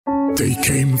They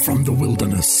came from the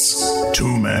wilderness.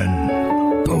 2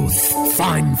 men. Both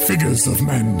fine figures of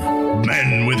men.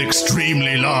 Men with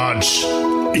extremely large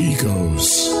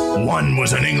egos. One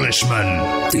was an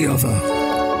Englishman. The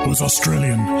other was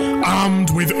Australian. Armed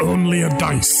with only a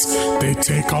dice, they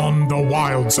take on the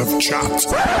wilds of chat.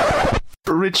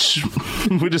 Rich,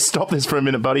 we'll just stop this for a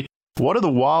minute, buddy. What are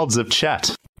the wilds of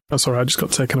chat? That's all right. I just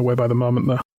got taken away by the moment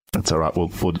there. That's all right. We'll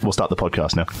start the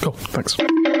podcast now. Cool. Thanks.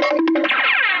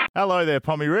 Hello there,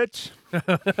 Pommy Rich.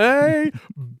 Hey,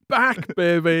 back,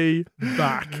 baby,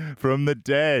 back from the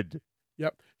dead.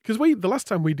 Yep. Because the last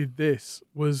time we did this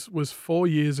was 4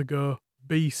 years ago,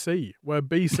 BC, where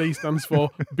BC stands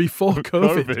for before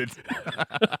COVID.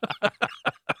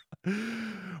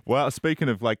 Well, speaking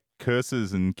of like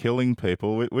curses and killing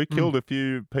people, we killed a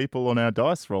few people on our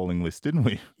dice rolling list, didn't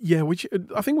we? Yeah,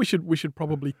 I think we should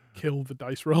probably kill the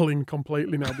dice rolling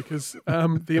completely now because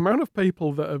the amount of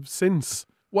people that have since.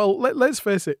 Well, let's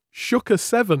face it, shook a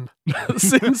 7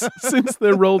 since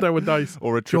they rolled our dice.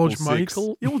 Or a George 666.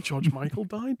 Michael. Well, George Michael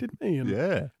died, didn't he? And,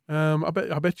 yeah.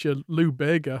 I bet you Lou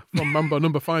Bega from Mambo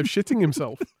Number 5 shitting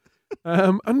himself.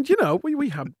 And you know, we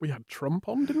had Trump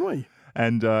on, didn't we?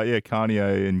 And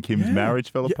Kanye and Kim's marriage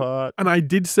fell apart. And I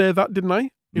did say that, didn't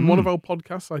I? In one of our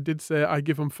podcasts, I did say I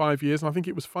give him 5 years, and I think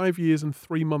it was 5 years and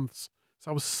 3 months. So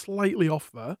I was slightly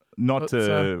off there.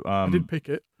 I did pick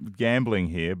it. Gambling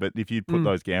here, but if you put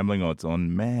those gambling odds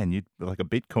on, man, you'd like a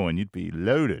Bitcoin, you'd be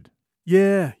loaded.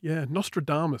 Yeah.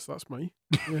 Nostradamus, that's me.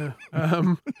 Yeah.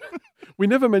 We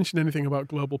never mentioned anything about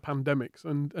global pandemics,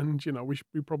 and you know, we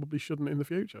probably shouldn't in the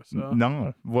future. So.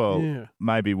 No. Well,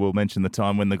 maybe we'll mention the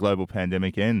time when the global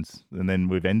pandemic ends, and then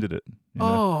we've ended it. You know?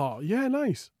 Oh, yeah,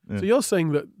 nice. Yeah. So you're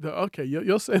saying that okay,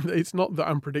 you're saying that it's not that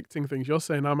I'm predicting things. You're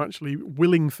saying I'm actually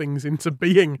willing things into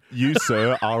being. You,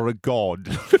 sir, are a god.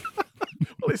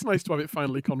 Well, it's nice to have it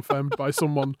finally confirmed by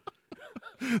someone.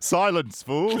 Silence,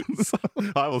 fool.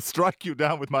 I will strike you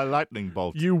down with my lightning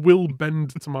bolt. You will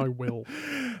bend to my will.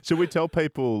 Should we tell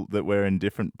people that we're in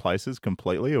different places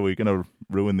completely? Are we going to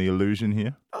ruin the illusion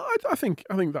here? I think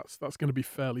that's going to be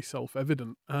fairly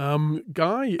self-evident.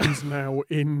 Guy is now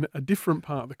in a different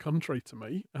part of the country to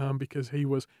me because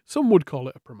some would call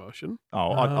it a promotion.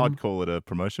 Oh, I'd call it a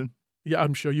promotion. Yeah,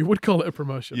 I'm sure you would call it a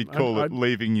promotion. You'd call it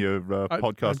leaving your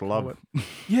podcast love.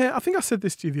 Yeah, I think I said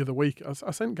this to you the other week.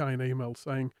 I sent Guy an email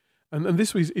saying, and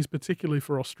this is particularly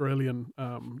for Australian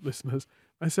listeners,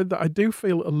 I said that I do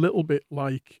feel a little bit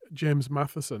like James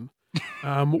Matheson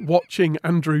watching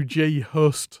Andrew G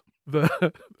host the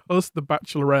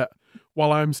Bachelorette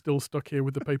while I'm still stuck here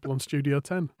with the people on Studio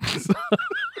 10.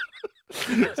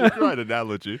 It's a great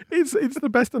analogy. It's the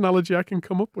best analogy I can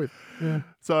come up with. Yeah.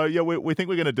 So, we think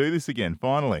we're going to do this again,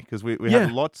 finally, because we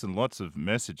had lots and lots of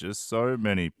messages, so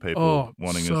many people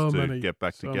wanting us to get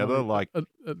back together. Many. Like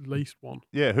at least one.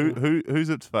 Yeah, who's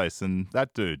its face? And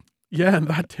that dude. Yeah, and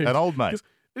that dude. An old mate.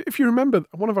 If you remember,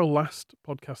 one of our last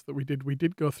podcasts that we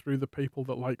did go through the people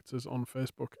that liked us on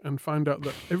Facebook and find out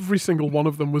that every single one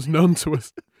of them was known to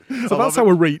us. So that's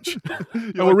our reach.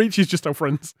 Our reach is just our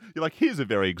friends. You're like, here's a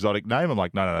very exotic name. I'm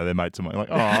like, no, they're mates of mine. I'm like,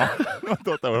 oh, I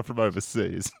thought they were from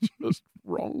overseas. Just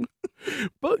wrong.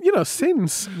 But, you know,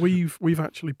 since we've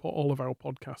actually put all of our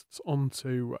podcasts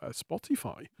onto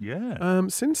Spotify,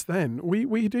 since then,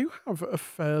 we do have a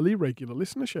fairly regular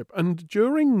listenership. And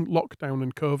during lockdown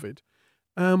and COVID,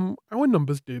 our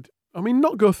numbers did,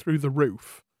 not go through the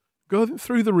roof,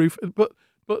 but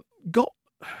got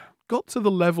to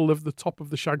the level of the top of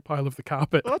the shag pile of the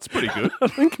carpet. Well, that's pretty good. I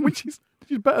think, which is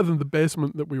better than the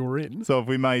basement that we were in. So have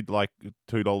we made like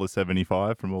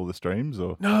 $2.75 from all the streams?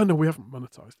 Or No, we haven't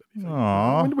monetized anything.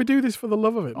 Aww. When did we do this for the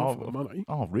love of it, not for the money?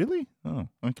 Oh, really? Oh,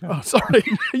 okay. Oh, sorry.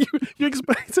 You're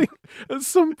expecting, at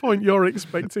some point you're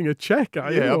expecting a check,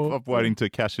 are you? Yeah, I'm waiting to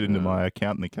cash it into my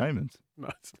account in the Caymans.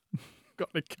 Nice.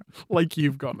 Like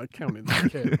you've got an account in the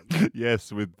Caymans.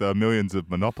 Yes, with millions of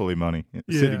Monopoly money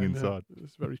sitting inside.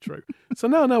 It's very true. So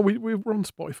no, we're on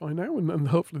Spotify now, and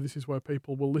hopefully this is where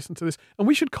people will listen to this. And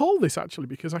we should call this, actually,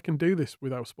 because I can do this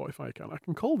with our Spotify account, I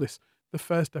can call this the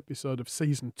first episode of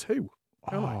season 2.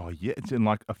 Oh, yeah, it's in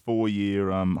like a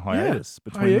 4-year hiatus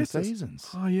between the seasons.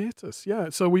 Hiatus, yeah.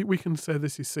 So we can say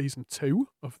this is season 2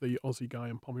 of the Aussie Guy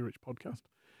and Pommy Rich podcast.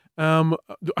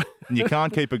 You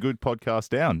can't keep a good podcast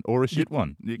down or a shit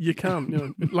one. You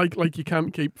can't, like you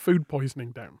can't keep food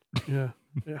poisoning down. Yeah,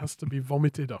 it has to be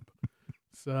vomited up.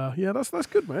 So yeah, that's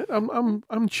good, mate. I'm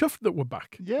chuffed that we're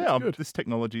back. Yeah, this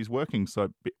technology is working.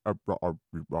 So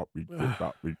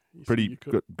pretty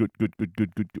good. No,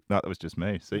 that was just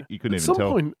me. See, you couldn't even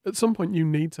tell. At some point, you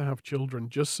need to have children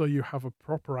just so you have a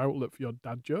proper outlet for your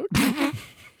dad jokes.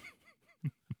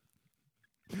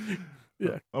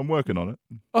 Yeah. I'm working on it.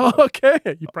 Oh, okay.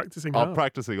 You're practicing hard. I'm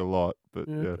practicing a lot, but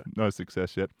no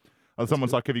success yet.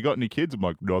 Someone's like, have you got any kids? I'm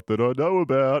like, not that I know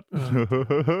about.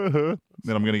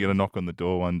 Then I'm going to get a knock on the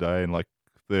door one day and like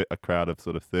a crowd of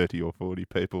sort of 30 or 40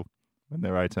 people when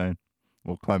they're 18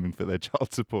 all claiming for their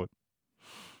child support.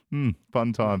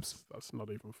 Fun times. That's not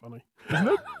even funny. Isn't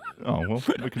it? Oh, well,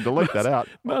 we can delete that out.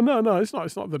 No, it's not.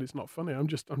 It's not that it's not funny. I'm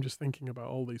just thinking about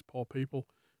all these poor people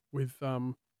with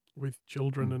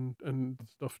children and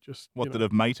stuff. Just that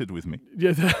have mated with me.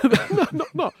 Yeah,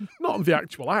 not the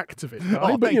actual act of it,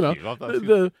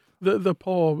 but the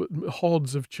poor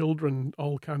hordes of children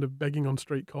all kind of begging on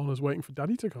street corners, waiting for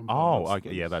daddy to come. Oh,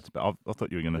 okay, that's. I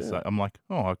thought you were going to say. I'm like,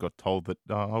 I got told that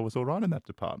I was all right in that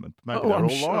department. Maybe they're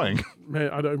all lying.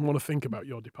 Mate, I don't even want to think about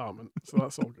your department, so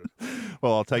that's all good.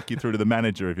 Well, I'll take you through to the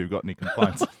manager if you've got any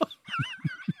complaints.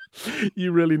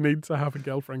 You really need to have a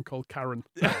girlfriend called Karen.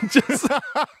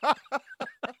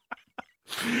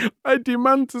 I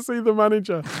demand to see the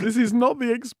manager. This is not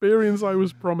the experience I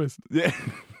was promised. Yeah.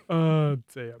 Oh,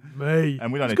 dear me.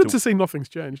 And we don't it's good to see nothing's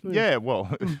changed. Yeah, well,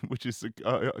 which is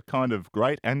kind of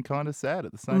great and kind of sad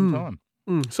at the same time.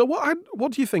 So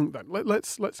what do you think then?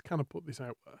 Let's kind of put this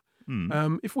out there.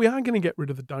 If we are going to get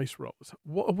rid of the dice rolls,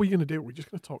 what are we going to do? Are we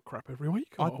just going to talk crap every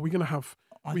week? Or are we going to have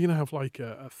like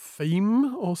a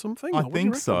theme or something? I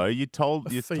think so. You told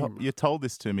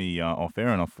this to me off air,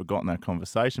 and I've forgotten that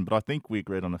conversation. But I think we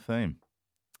agreed on a theme.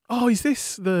 Oh, is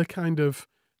this the kind of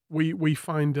we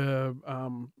find a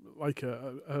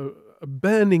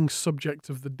burning subject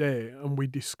of the day and we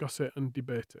discuss it and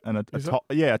debate it? And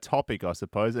a topic, I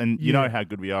suppose. And you know how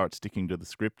good we are at sticking to the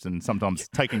script and sometimes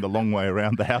taking the long way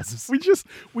around the houses.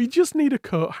 We just need a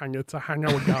coat hanger to hang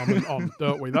our garment on,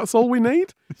 don't we? That's all we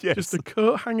need. Yes. Just a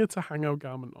coat hanger to hang our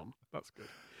garment on. That's good.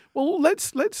 Well,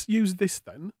 let's use this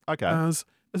then. Okay.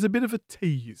 As a bit of a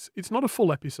tease. It's not a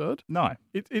full episode. No.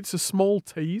 It's a small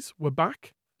tease. We're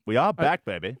back. We are back,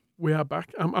 baby. We are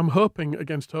back. I'm hoping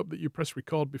against hope that you press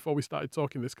record before we started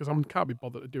talking this because I can't be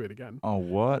bothered to do it again. Oh,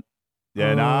 what?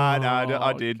 Yeah,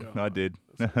 I did. God. I did.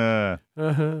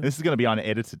 This is going to be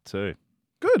unedited too.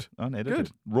 Good. Unedited.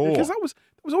 Good. Raw. Because that was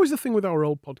always the thing with our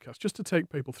old podcast, just to take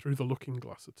people through the looking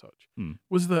glass a touch,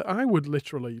 was that I would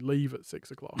literally leave at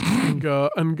 6 o'clock and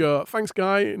go, thanks,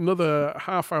 Guy, another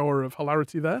half hour of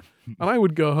hilarity there. And I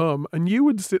would go home and you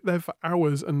would sit there for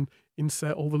hours and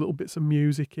insert all the little bits of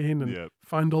music in and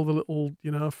find all the little,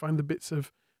 find the bits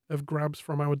of grabs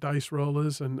from our dice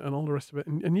rollers and all the rest of it.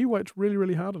 And you worked really,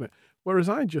 really hard on it. Whereas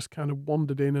I just kind of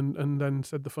wandered in and then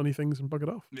said the funny things and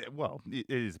buggered off. Yeah, well, it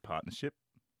is a partnership.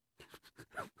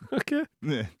 Okay.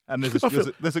 Yeah, and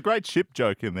there's a great ship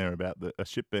joke in there about a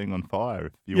ship being on fire.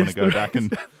 If you want to go back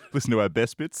and listen to our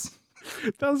best bits,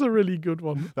 that was a really good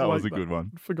one. That was a good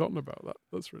one. I'd forgotten about that.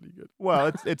 That's really good.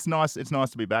 Well, it's nice. It's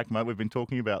nice to be back, mate. We've been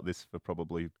talking about this for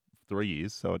probably 3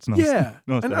 years, so it's nice. Yeah,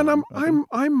 nice and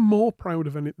I'm more proud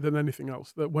of than anything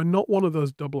else that we're not one of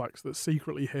those double acts that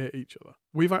secretly hate each other.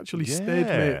 We've actually stayed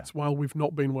mates while we've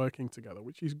not been working together,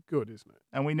 which is good, isn't it?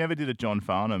 And we never did a John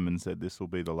Farnham and said this will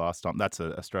be the last time. That's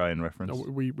an Australian reference. No,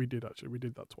 we did actually. We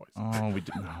did that twice. Oh, we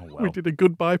did. Oh, well. We did a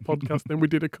goodbye podcast, then we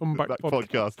did a comeback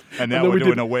podcast, and now we're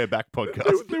doing a We're Back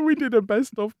podcast. Then we did a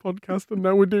best of podcast, and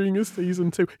now we're doing a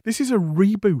season 2. This is a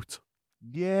reboot.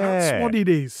 Yeah. That's what it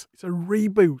is. It's a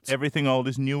reboot. Everything old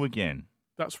is new again.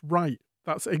 That's right.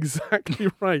 That's exactly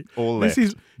right. All this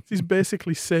is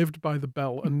basically Saved by the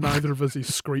Bell, and neither of us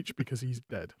is Screech because he's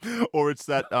dead. Or it's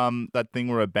that thing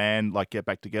where a band get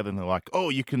back together and they're like, oh,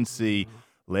 you can see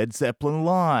Led Zeppelin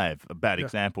live. A bad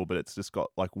example, but it's just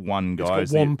got like one guy.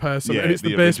 It's got one person, and it's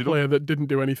the bass player that didn't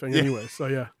do anything anyway. So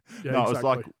yeah, no, exactly. It was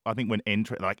like, I think when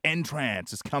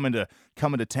Entrance is coming to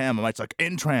town, my mate's like,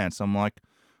 Entrance. I'm like,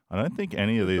 I don't think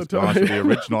any of these guys are the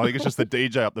original. I think it's just the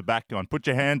DJ up the back going, put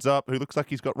your hands up, who looks like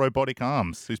he's got robotic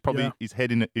arms. Who's probably his head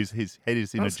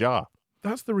is in a jar.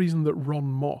 That's the reason that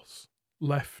Ron Moss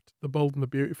left The Bold and the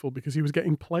Beautiful, because he was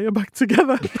getting Player back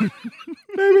together.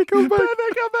 Baby, come back.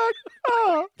 Baby, come back.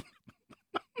 Oh.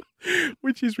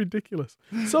 Which is ridiculous.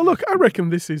 So look, I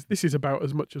reckon this is about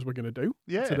as much as we're going to do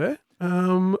today.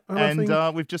 And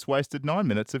we've just wasted 9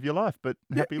 minutes of your life, but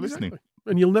happy listening.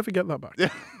 And you'll never get that back.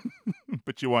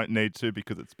 But you won't need to,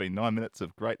 because it's been 9 minutes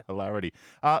of great hilarity.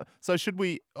 So should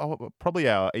we... probably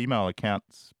our email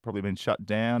account's probably been shut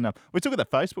down. We took at the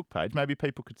Facebook page. Maybe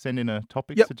people could send in a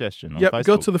topic suggestion on Facebook.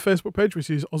 Go to the Facebook page, which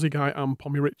is Aussie Guy and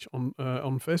Pommy Rich on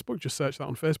Facebook. Just search that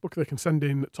on Facebook. They can send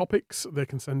in topics. They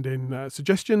can send in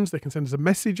suggestions. They can send us a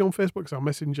message on Facebook, because our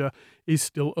messenger is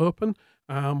still open.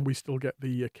 We still get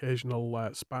the occasional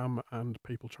spam and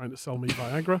people trying to sell me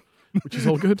Viagra, which is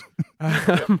all good.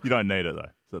 You don't need it,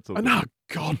 though. So that's all good. No,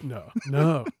 God, no.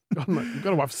 God, no. You've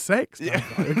got to have sex to have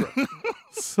Viagra.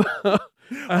 So,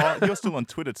 You're still on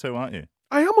Twitter too, aren't you?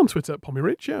 I am on Twitter at Pommy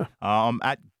Rich, yeah. I'm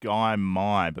at Guy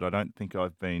My, but I don't think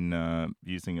I've been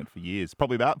using it for years.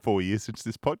 Probably about 4 years since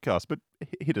this podcast. But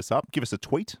hit us up. Give us a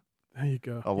tweet. There you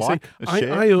go. A like, a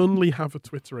share. I only have a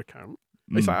Twitter account.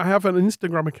 I have an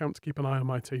Instagram account to keep an eye on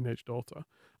my teenage daughter.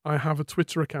 I have a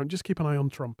Twitter account. Just keep an eye on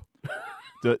Trump.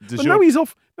 Now he's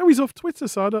off. Now he's off Twitter,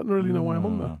 so I don't really know why I'm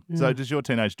on there. Yeah. So does your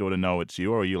teenage daughter know it's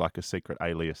you, or are you like a secret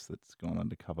alias that's gone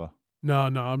undercover? No,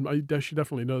 she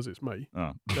definitely knows it's me.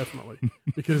 Oh. Definitely.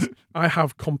 Because I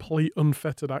have complete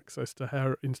unfettered access to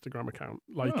her Instagram account.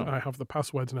 Like, I have the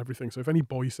passwords and everything. So if any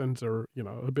boy sends her,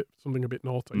 something a bit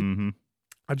naughty,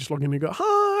 I just log in and go,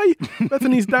 "Hi,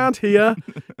 Bethany's dad here.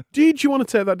 Did you want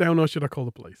to take that down or should I call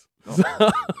the police?" Does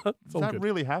that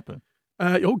really happen?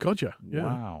 Oh, God, yeah.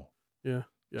 Wow. Yeah.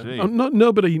 Yeah.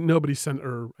 Nobody sent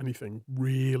her anything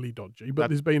really dodgy, but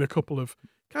there's been a couple of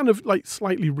kind of like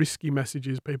slightly risky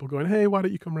messages, people going, "Hey, why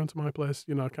don't you come round to my place?"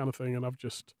 Kind of thing, and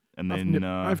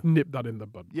I've nipped that in the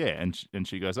bud. Yeah, and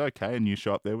she goes, "Okay," and you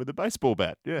show up there with a baseball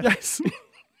bat. Yeah. Yes.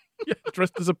 Yeah,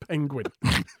 dressed as a penguin.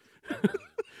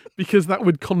 Because that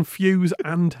would confuse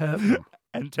and hurt them.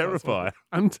 And terrify.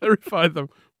 And terrify them.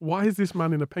 Why is this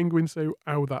man in a penguin suit?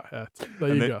 Ow, that hurt.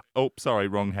 There you go. Oh, sorry,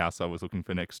 wrong house. I was looking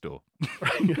for next door.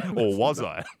 Or was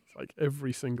I? It's like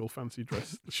every single fancy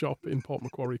dress shop in Port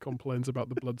Macquarie complains about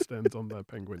the bloodstains on their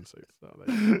penguin suits.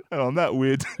 And on that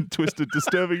weird, twisted,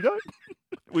 disturbing note,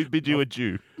 we bid you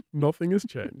adieu. Nothing has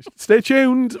changed. Stay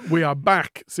tuned. We are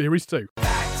back. Series 2.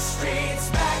 Backstreet